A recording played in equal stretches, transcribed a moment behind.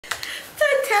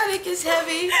Titanic is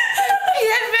heavy. He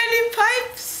had many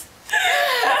pipes.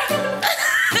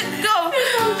 Go,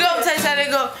 Titanic,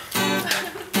 go.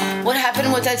 What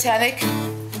happened with Titanic?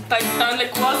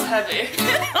 Titanic was heavy.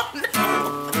 Oh, no.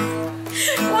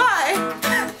 Why?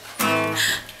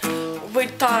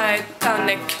 With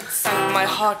Titanic sank my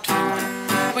heart.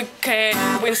 We Kate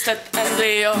Winslet and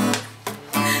Leo.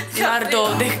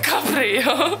 Leonardo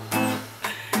DiCaprio.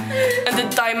 And the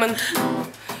diamond.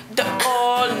 The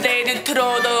old lady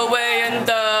thrown away in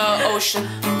the ocean.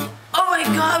 Oh my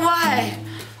God, why?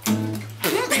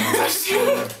 Because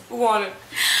you won it.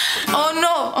 Oh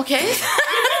no, okay.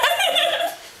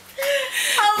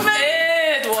 How many?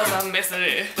 It was a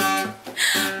mystery.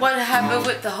 What happened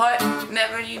with the heart?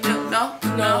 Never you know? No?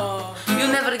 No. You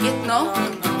never get no?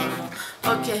 No.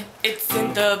 Okay. It's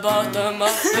in the bottom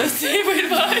of the sea with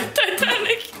my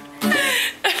Titanic.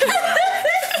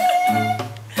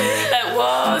 That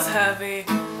was heavy.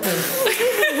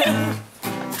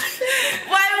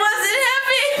 Why was it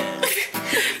heavy?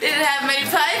 Did it have many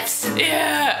pipes?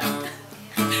 Yeah.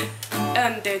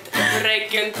 And it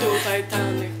break into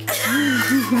Titanic.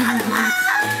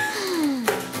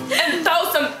 And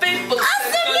 1,000 people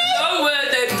sank lower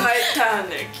the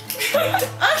Titanic.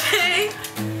 Okay.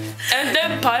 And the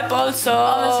pipe also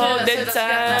did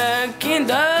sank in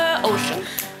the ocean.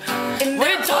 In the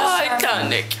With ocean.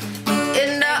 Titanic.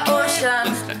 In the ocean.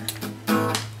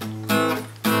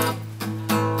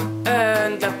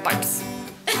 And the pipes.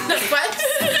 The pipes?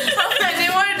 How many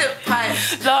were the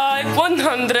pipes? Like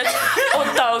 100 or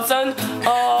 1,000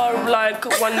 or like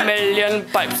 1 million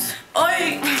pipes.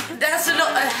 Oi, that's a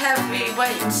lot of heavy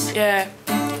weight. Yeah,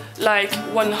 like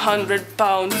 100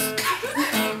 pounds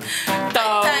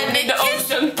down in the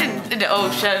ocean. In the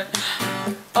ocean.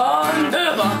 On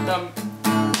the bottom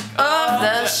Of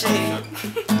the sea.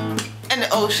 In the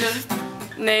ocean.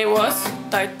 Name was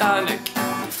Titanic.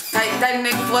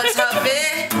 Titanic was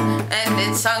heavy and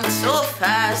it sank so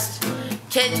fast.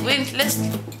 Kate Winslet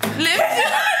lived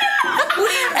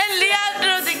and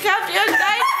Leonardo DiCaprio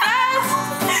died fast.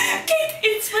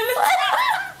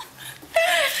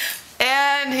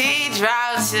 And he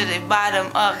drowned to the bottom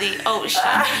of the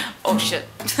ocean. Ocean.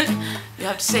 You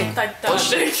have to say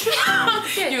Titanic.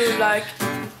 Okay. You like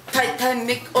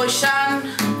Titanic ocean.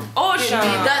 ocean.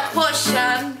 Give me that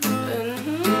potion.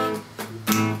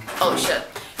 Ocean.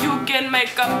 You can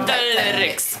make up the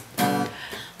lyrics.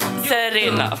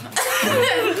 Serena.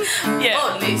 Yeah.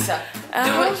 Oh, Lisa.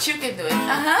 Do it. You can do it.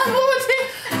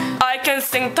 I can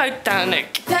sing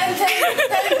Titanic. Titanic.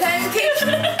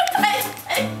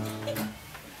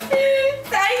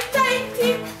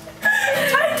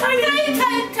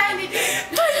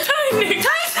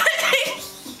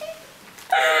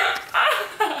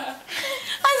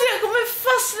 Alltså jag kommer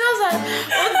fastna så här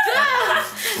och dö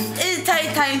i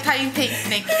Titanic.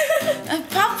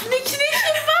 Pappnick,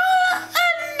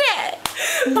 nej.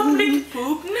 Pappnick,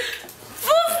 poopnick.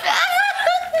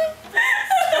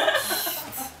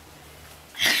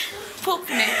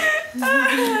 Poopnick.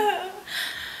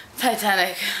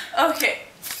 Titanic. Okay,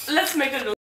 let's make a